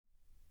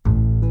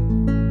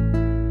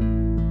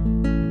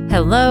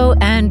Hello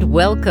and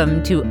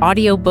welcome to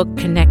Audiobook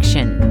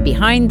Connection,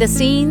 behind the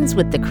scenes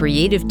with the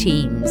creative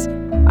teams.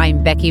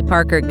 I'm Becky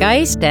Parker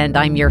Geist and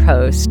I'm your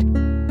host.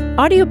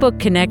 Audiobook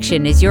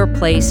Connection is your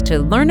place to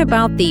learn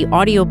about the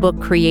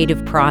audiobook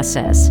creative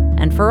process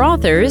and for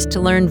authors to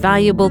learn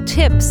valuable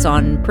tips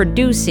on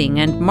producing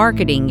and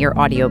marketing your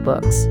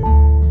audiobooks.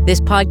 This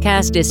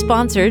podcast is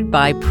sponsored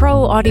by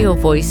Pro Audio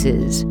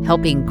Voices,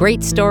 helping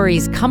great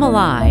stories come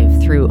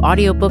alive through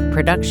audiobook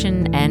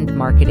production and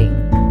marketing.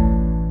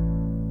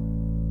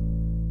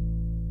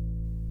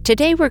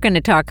 Today we're going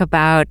to talk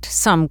about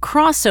some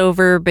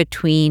crossover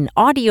between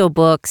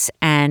audiobooks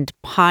and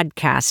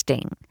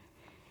podcasting.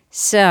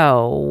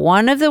 So,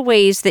 one of the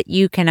ways that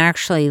you can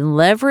actually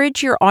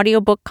leverage your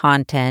audiobook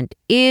content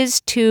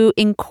is to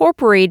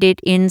incorporate it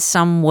in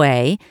some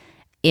way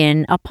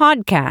in a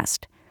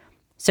podcast.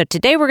 So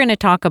today we're going to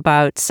talk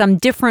about some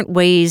different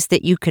ways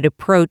that you could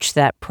approach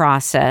that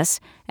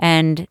process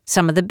and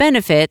some of the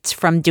benefits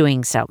from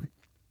doing so.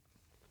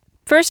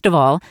 First of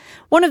all,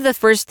 one of the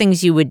first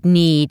things you would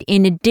need,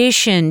 in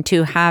addition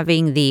to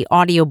having the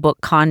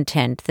audiobook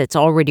content that's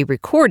already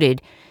recorded,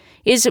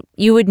 is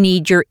you would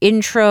need your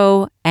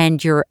intro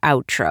and your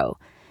outro.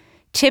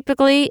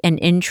 Typically, an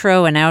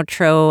intro and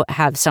outro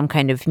have some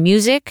kind of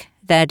music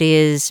that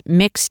is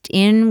mixed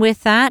in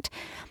with that.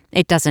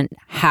 It doesn't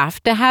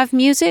have to have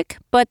music,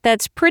 but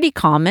that's pretty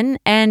common,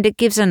 and it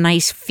gives a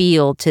nice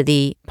feel to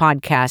the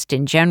podcast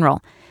in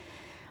general.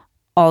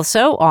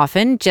 Also,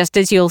 often, just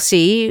as you'll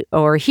see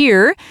or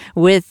hear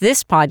with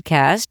this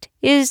podcast,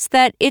 is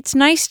that it's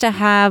nice to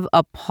have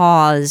a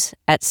pause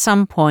at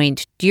some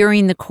point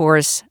during the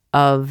course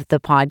of the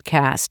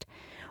podcast.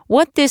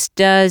 What this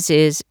does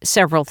is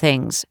several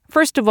things.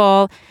 First of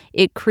all,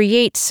 it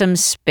creates some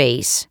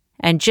space.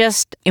 And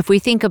just if we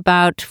think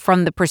about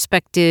from the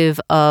perspective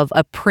of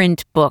a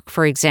print book,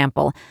 for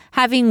example,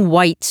 having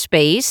white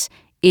space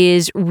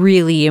is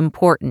really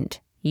important.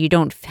 You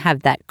don't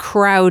have that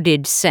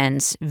crowded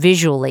sense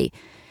visually.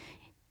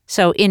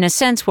 So in a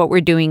sense, what we're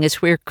doing is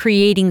we're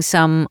creating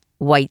some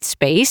white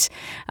space,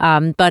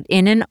 but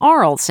in an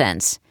oral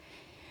sense.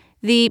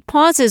 The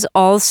pauses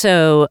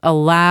also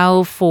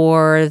allow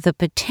for the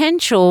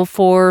potential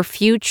for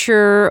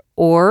future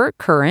or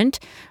current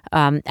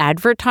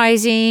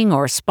advertising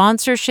or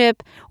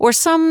sponsorship or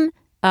some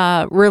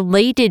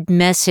related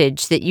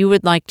message that you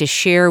would like to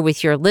share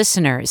with your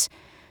listeners.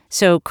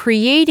 So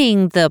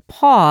creating the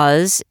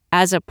pause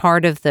as a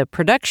part of the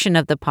production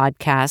of the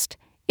podcast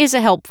is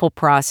a helpful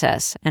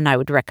process, and I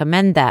would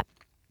recommend that.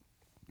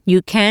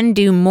 You can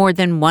do more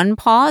than one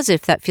pause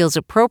if that feels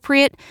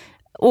appropriate,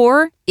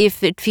 or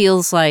if it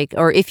feels like,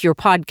 or if your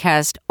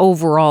podcast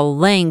overall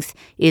length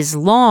is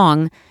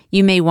long,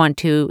 you may want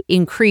to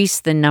increase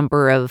the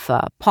number of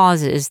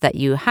pauses that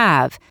you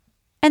have.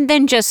 And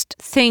then just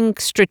think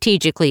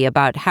strategically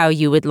about how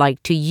you would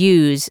like to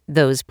use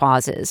those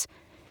pauses.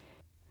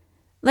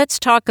 Let's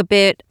talk a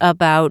bit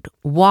about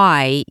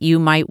why you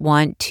might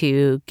want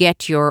to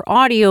get your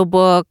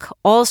audiobook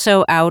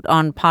also out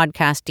on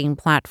podcasting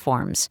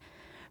platforms.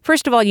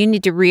 First of all, you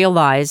need to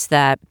realize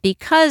that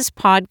because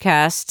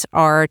podcasts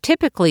are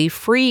typically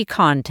free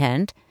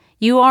content,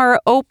 you are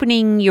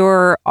opening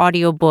your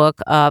audiobook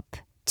up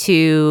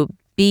to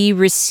be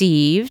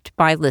received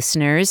by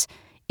listeners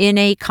in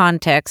a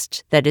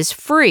context that is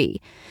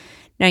free.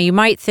 Now, you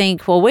might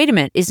think, well, wait a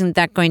minute, isn't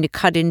that going to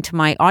cut into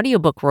my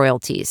audiobook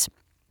royalties?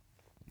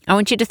 I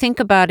want you to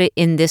think about it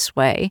in this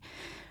way.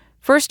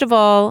 First of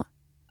all,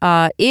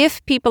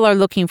 if people are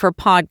looking for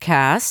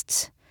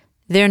podcasts,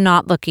 they're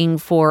not looking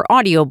for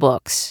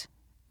audiobooks,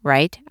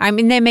 right? I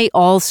mean, they may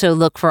also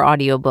look for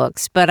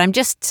audiobooks, but I'm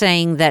just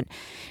saying that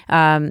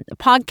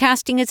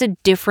podcasting is a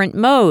different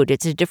mode.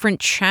 It's a different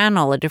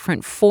channel, a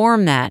different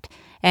format.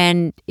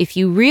 And if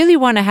you really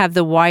want to have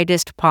the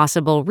widest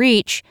possible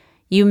reach,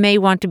 you may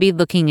want to be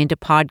looking into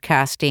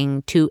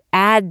podcasting to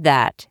add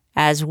that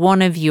as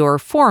one of your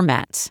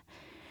formats.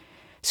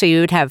 So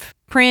you would have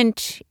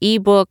print,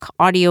 ebook,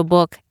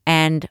 audiobook,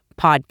 and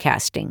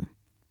podcasting.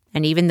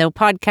 And even though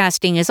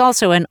podcasting is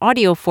also an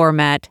audio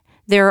format,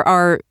 there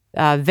are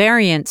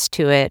variants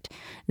to it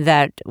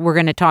that we're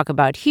going to talk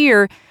about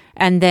here.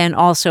 And then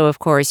also, of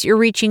course, you're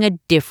reaching a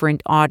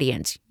different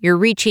audience. You're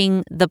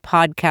reaching the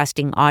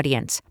podcasting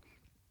audience.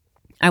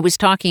 I was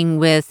talking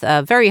with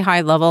a very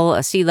high level,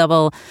 a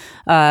C-level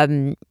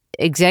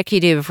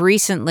executive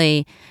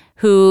recently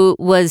who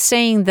was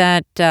saying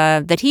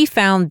that he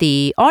found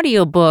the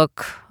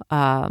audiobook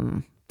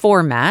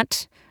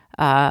format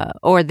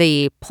or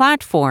the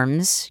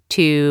platforms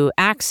to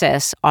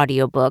access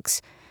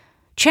audiobooks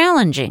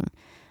challenging.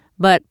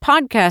 But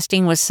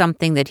podcasting was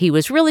something that he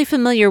was really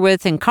familiar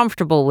with and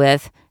comfortable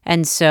with,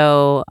 and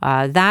so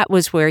that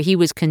was where he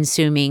was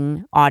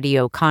consuming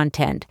audio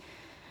content.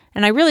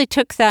 And I really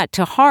took that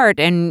to heart,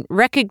 and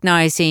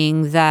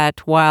recognizing that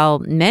while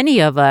many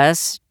of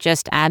us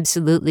just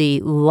absolutely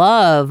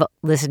love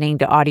listening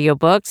to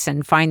audiobooks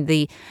and find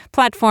the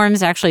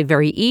platforms actually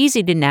very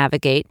easy to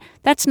navigate,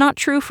 that's not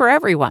true for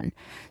everyone.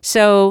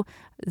 So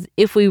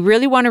if we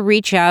really want to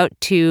reach out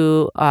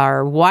to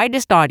our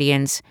widest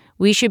audience,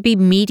 We should be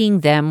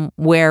meeting them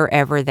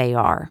wherever they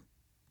are.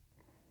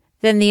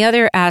 Then the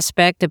other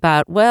aspect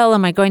about, well,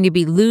 am I going to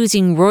be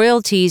losing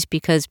royalties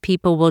because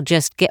people will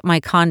just get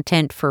my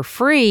content for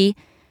free?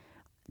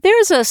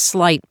 There's a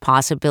slight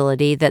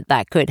possibility that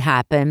that could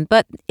happen,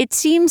 but it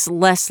seems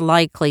less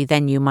likely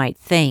than you might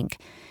think.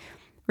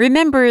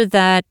 Remember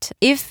that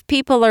if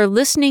people are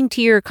listening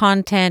to your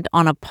content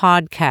on a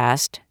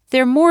podcast,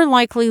 they're more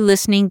likely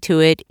listening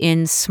to it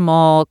in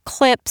small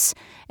clips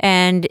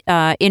and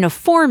in a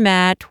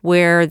format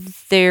where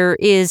there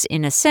is,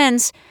 in a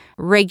sense,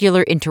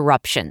 regular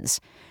interruptions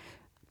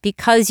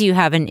because you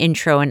have an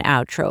intro and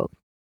outro.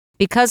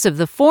 Because of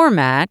the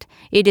format,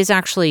 it is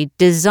actually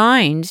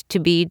designed to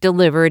be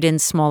delivered in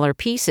smaller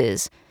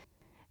pieces.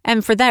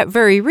 And for that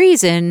very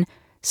reason,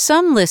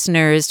 some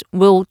listeners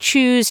will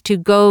choose to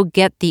go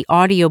get the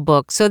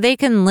audiobook so they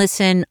can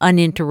listen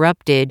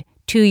uninterrupted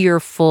to your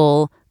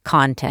full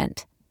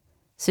content.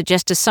 So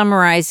just to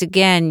summarize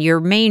again, your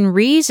main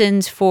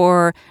reasons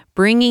for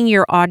bringing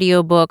your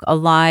audiobook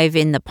alive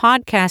in the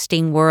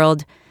podcasting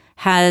world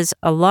has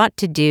a lot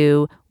to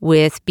do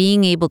with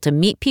being able to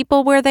meet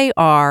people where they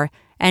are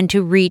and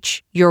to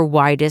reach your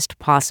widest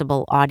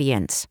possible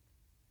audience.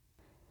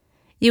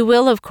 You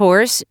will, of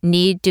course,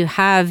 need to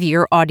have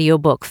your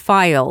audiobook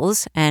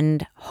files,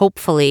 and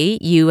hopefully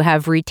you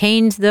have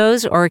retained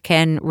those or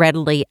can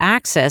readily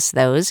access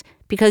those,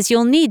 because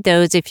you'll need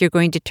those if you're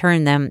going to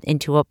turn them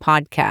into a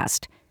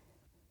podcast.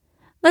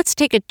 Let's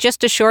take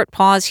just a short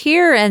pause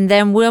here, and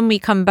then when we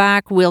come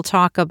back, we'll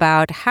talk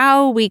about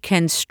how we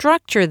can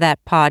structure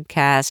that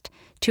podcast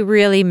to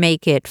really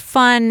make it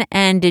fun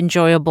and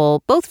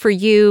enjoyable, both for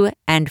you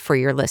and for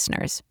your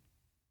listeners.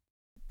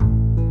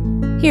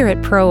 Here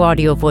at Pro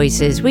Audio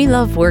Voices, we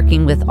love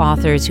working with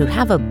authors who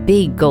have a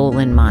big goal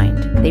in mind.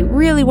 They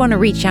really want to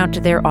reach out to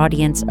their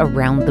audience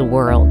around the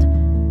world.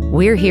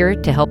 We're here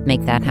to help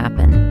make that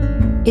happen.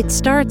 It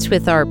starts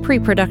with our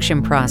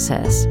pre-production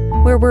process,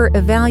 where we're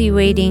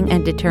evaluating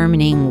and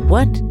determining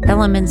what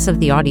elements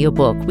of the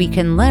audiobook we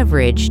can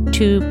leverage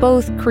to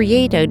both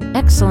create an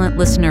excellent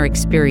listener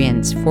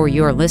experience for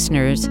your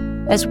listeners,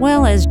 as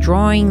well as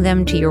drawing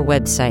them to your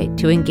website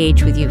to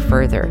engage with you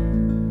further.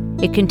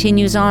 It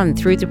continues on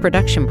through the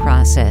production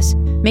process,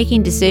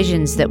 making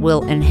decisions that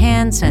will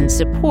enhance and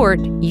support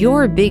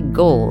your big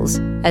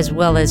goals, as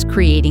well as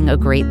creating a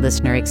great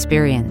listener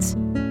experience.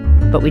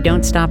 But we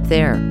don't stop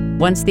there.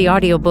 Once the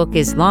audiobook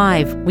is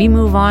live, we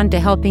move on to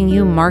helping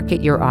you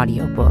market your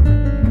audiobook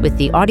with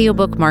the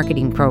Audiobook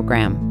Marketing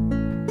Program.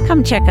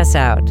 Come check us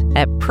out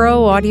at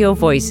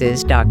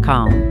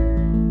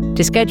proaudiovoices.com.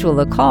 To schedule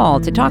a call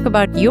to talk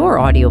about your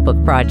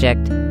audiobook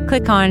project,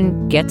 click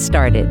on Get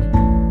Started.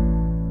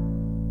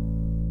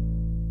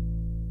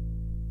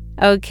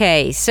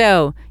 Okay,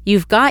 so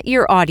you've got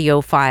your audio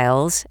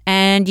files,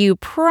 and you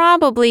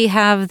probably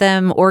have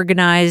them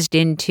organized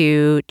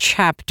into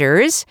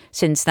chapters,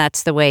 since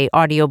that's the way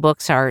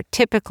audiobooks are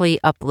typically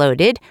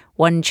uploaded,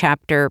 one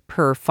chapter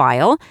per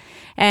file.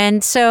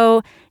 And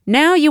so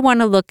now you want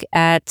to look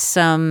at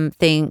some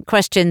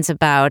questions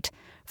about,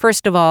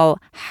 first of all,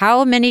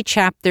 how many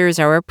chapters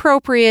are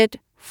appropriate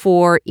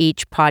for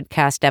each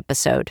podcast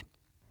episode.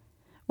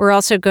 We're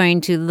also going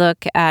to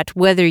look at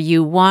whether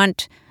you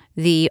want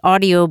the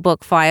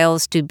audiobook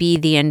files to be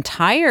the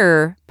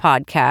entire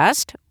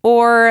podcast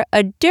or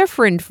a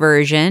different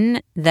version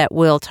that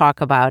we'll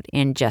talk about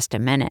in just a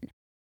minute.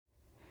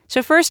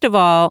 So first of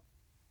all,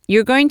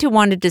 you're going to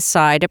want to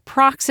decide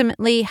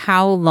approximately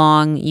how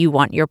long you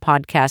want your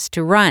podcast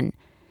to run.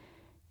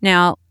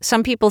 Now,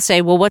 some people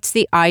say, well, what's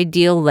the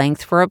ideal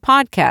length for a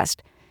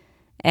podcast?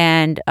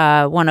 And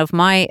one of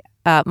my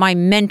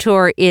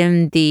mentor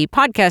in the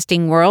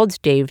podcasting world,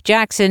 Dave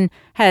Jackson,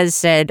 has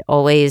said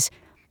always,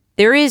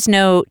 there is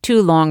no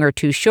too long or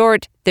too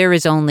short, there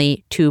is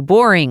only too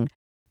boring.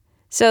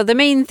 So the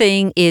main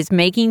thing is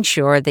making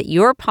sure that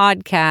your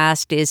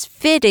podcast is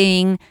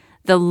fitting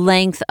the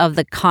length of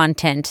the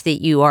content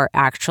that you are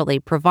actually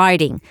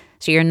providing.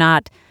 So you're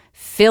not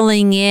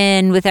filling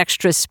in with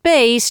extra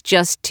space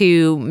just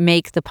to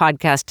make the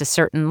podcast a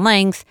certain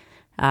length,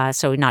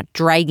 so not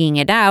dragging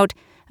it out,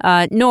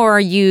 nor are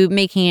you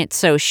making it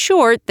so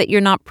short that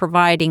you're not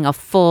providing a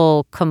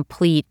full,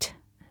 complete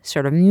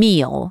sort of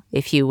meal,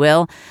 if you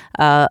will,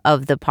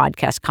 of the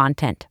podcast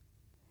content.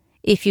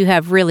 If you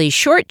have really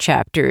short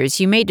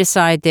chapters, you may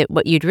decide that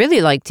what you'd really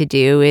like to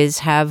do is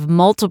have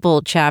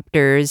multiple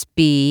chapters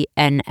be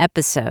an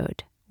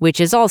episode, which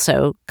is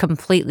also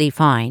completely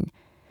fine.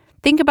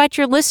 Think about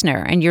your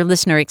listener and your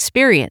listener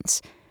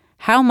experience.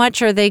 How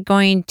much are they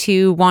going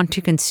to want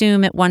to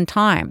consume at one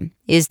time?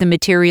 Is the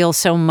material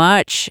so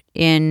much,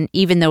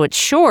 even though it's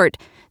short,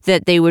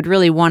 that they would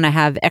really want to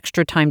have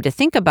extra time to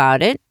think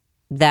about it?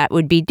 That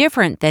would be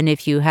different than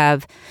if you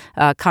have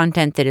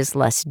content that is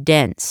less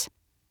dense.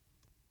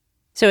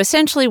 So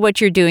essentially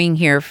what you're doing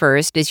here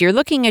first is you're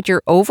looking at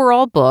your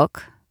overall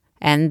book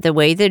and the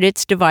way that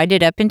it's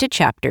divided up into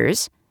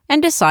chapters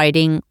and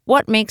deciding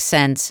what makes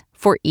sense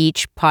for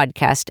each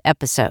podcast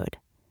episode.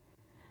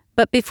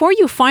 But before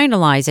you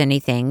finalize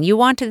anything, you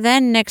want to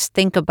then next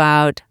think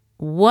about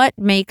what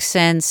makes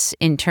sense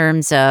in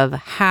terms of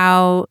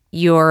how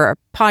your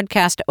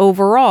podcast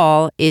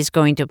overall is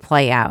going to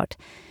play out.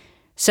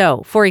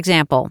 So, for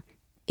example,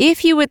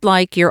 if you would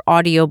like your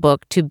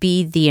audiobook to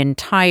be the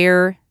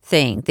entire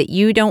thing, that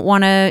you don't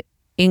want to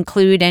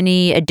include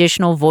any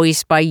additional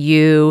voice by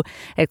you,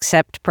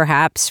 except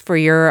perhaps for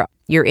your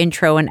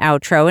intro and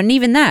outro, and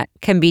even that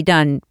can be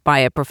done by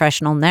a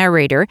professional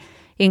narrator,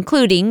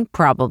 including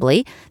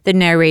probably the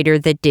narrator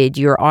that did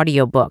your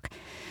audiobook.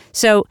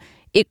 So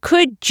it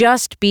could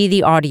just be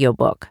the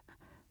audiobook,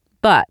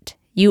 but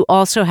you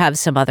also have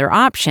some other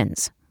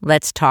options.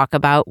 Let's talk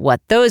about what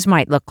those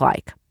might look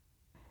like.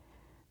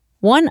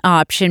 One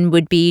option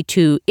would be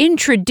to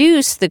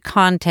introduce the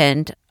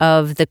content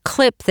of the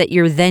clip that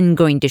you're then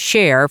going to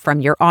share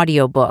from your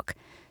audiobook.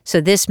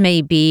 So this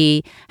may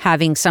be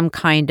having some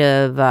kind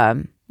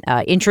of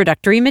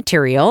introductory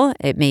material.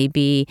 It may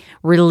be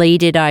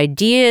related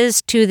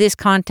ideas to this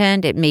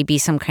content. It may be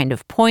some kind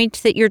of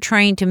point that you're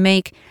trying to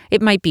make.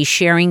 It might be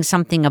sharing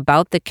something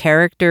about the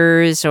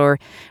characters or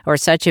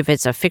such if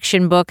it's a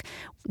fiction book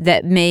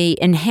that may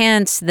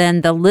enhance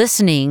then the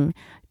listening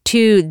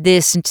to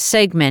this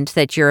segment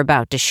that you're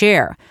about to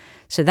share.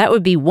 So that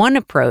would be one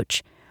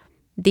approach.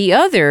 The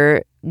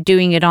other,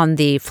 doing it on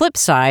the flip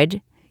side,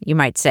 you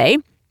might say,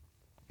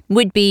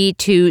 would be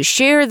to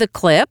share the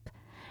clip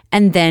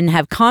and then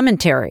have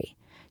commentary.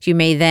 You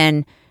may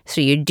then, so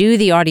you do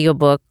the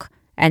audiobook,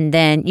 and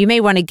then you may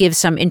want to give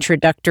some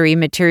introductory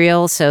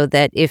material so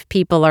that if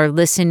people are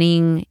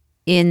listening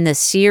in the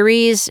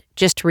series,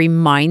 just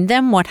remind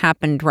them what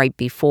happened right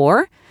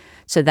before.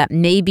 So that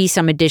may be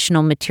some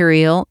additional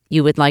material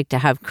you would like to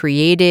have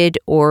created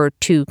or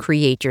to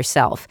create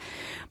yourself.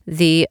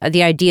 The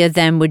idea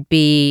then would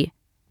be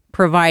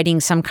providing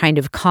some kind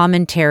of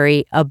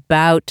commentary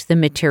about the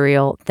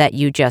material that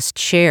you just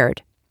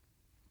shared.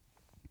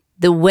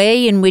 The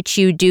way in which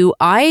you do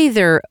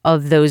either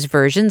of those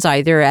versions,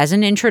 either as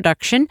an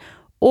introduction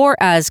or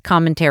as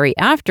commentary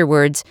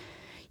afterwards,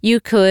 you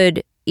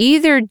could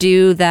either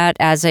do that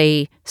as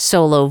a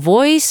solo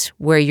voice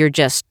where you're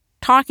just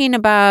talking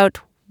about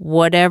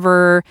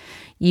whatever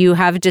you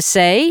have to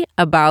say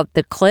about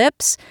the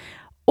clips,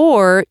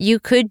 or you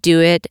could do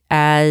it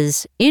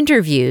as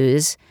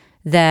interviews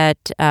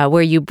that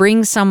where you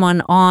bring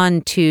someone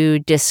on to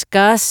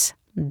discuss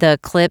the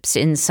clips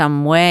in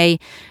some way.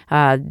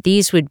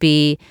 These would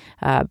be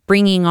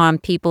bringing on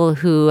people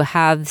who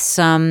have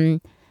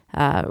some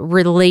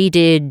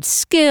related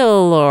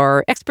skill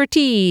or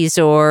expertise,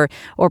 or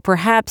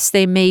perhaps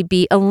they may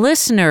be a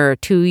listener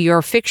to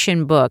your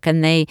fiction book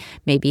and they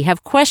maybe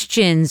have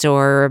questions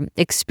or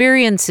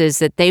experiences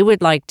that they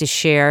would like to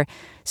share.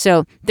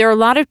 So there are a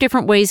lot of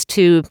different ways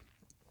to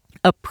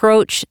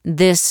approach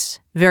this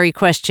very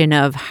question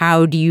of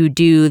how do you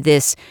do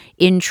this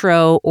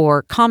intro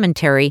or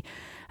commentary,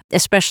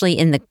 especially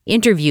in the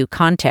interview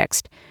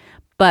context.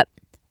 But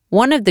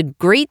one of the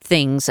great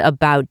things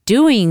about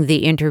doing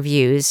the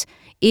interviews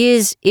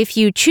is if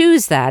you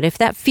choose that, if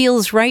that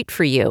feels right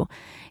for you,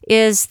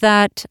 is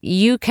that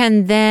you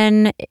can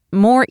then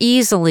more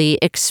easily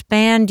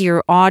expand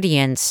your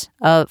audience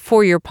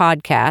for your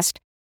podcast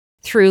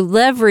through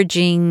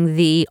leveraging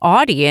the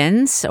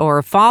audience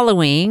or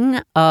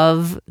following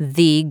of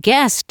the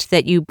guest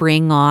that you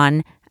bring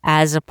on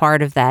as a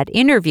part of that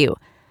interview.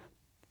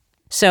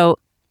 So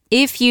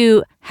if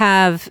you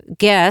have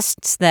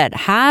guests that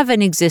have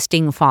an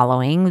existing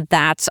following,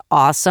 that's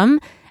awesome,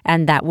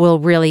 and that will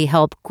really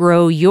help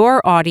grow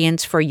your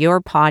audience for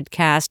your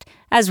podcast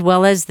as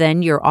well as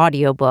then your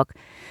audiobook.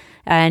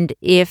 And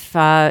if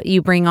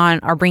you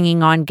are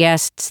bringing on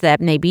guests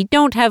that maybe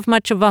don't have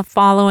much of a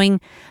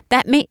following,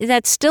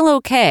 that's still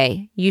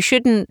okay. You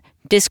shouldn't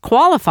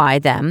disqualify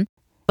them,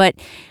 but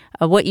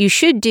what you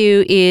should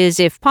do is,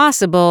 if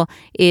possible,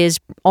 is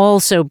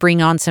also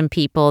bring on some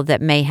people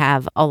that may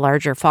have a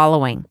larger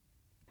following.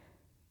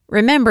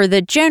 Remember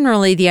that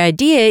generally the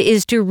idea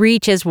is to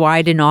reach as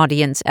wide an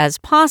audience as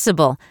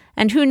possible.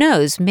 And who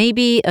knows,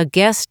 maybe a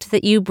guest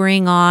that you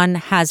bring on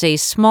has a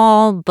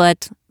small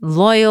but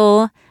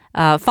loyal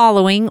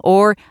following,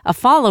 or a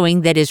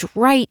following that is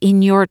right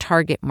in your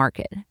target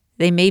market.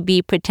 They may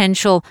be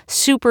potential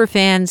super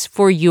fans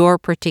for your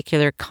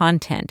particular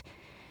content.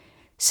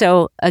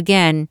 So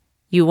again,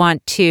 you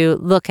want to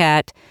look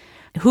at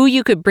who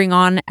you could bring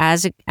on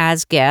as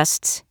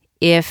guests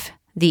if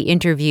the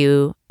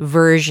interview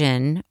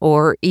version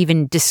or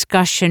even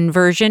discussion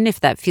version,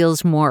 if that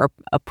feels more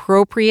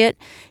appropriate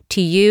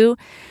to you.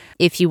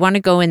 If you want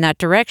to go in that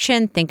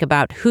direction, think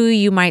about who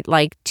you might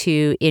like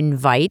to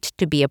invite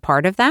to be a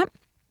part of that.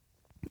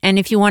 And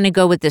if you want to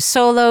go with the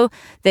solo,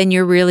 then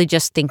you're really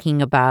just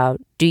thinking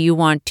about, do you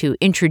want to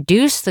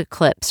introduce the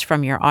clips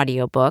from your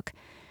audiobook,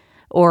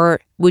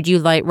 or would you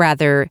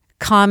rather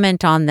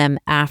comment on them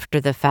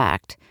after the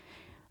fact?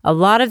 A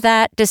lot of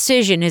that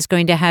decision is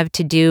going to have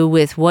to do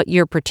with what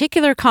your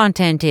particular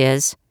content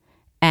is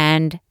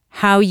and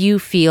how you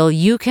feel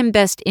you can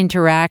best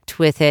interact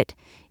with it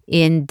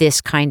in this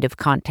kind of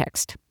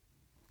context.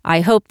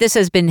 I hope this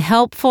has been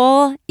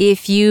helpful.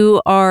 If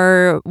you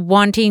are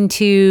wanting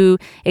to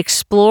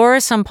explore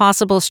some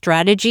possible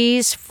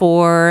strategies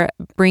for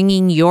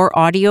bringing your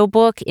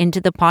audiobook into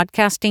the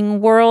podcasting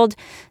world,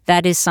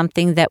 that is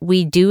something that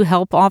we do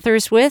help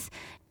authors with.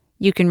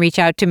 You can reach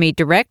out to me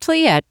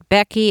directly at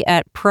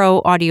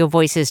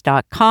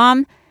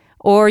becky@proaudiovoices.com,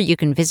 or you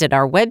can visit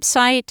our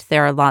website.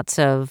 There are lots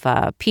of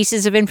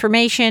pieces of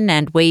information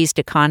and ways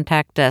to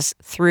contact us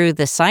through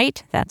the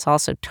site. That's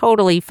also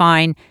totally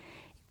fine.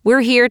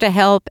 We're here to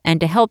help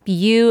and to help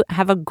you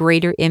have a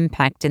greater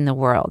impact in the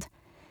world.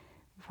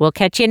 We'll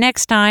catch you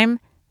next time.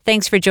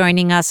 Thanks for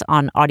joining us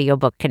on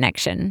Audiobook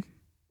Connection.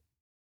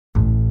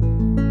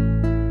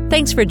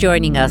 Thanks for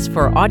joining us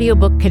for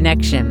Audiobook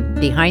Connection,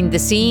 behind the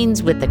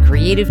scenes with the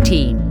creative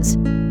teams.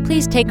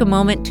 Please take a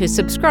moment to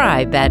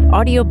subscribe at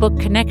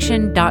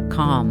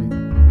audiobookconnection.com.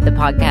 The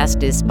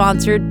podcast is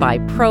sponsored by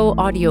Pro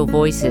Audio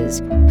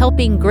Voices,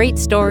 helping great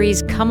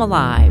stories come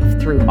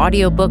alive through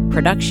audiobook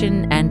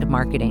production and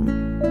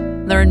marketing.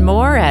 Learn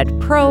more at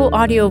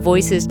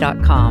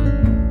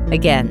proaudiovoices.com.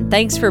 Again,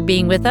 thanks for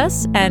being with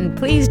us, and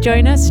please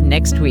join us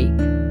next week.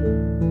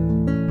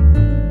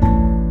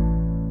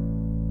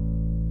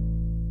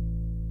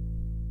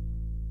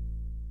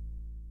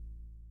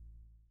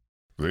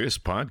 This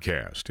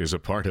podcast is a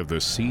part of the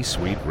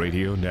C-Suite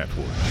Radio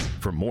Network.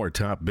 For more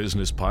top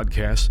business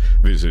podcasts,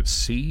 visit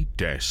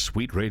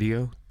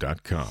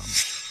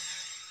c-suiteradio.com.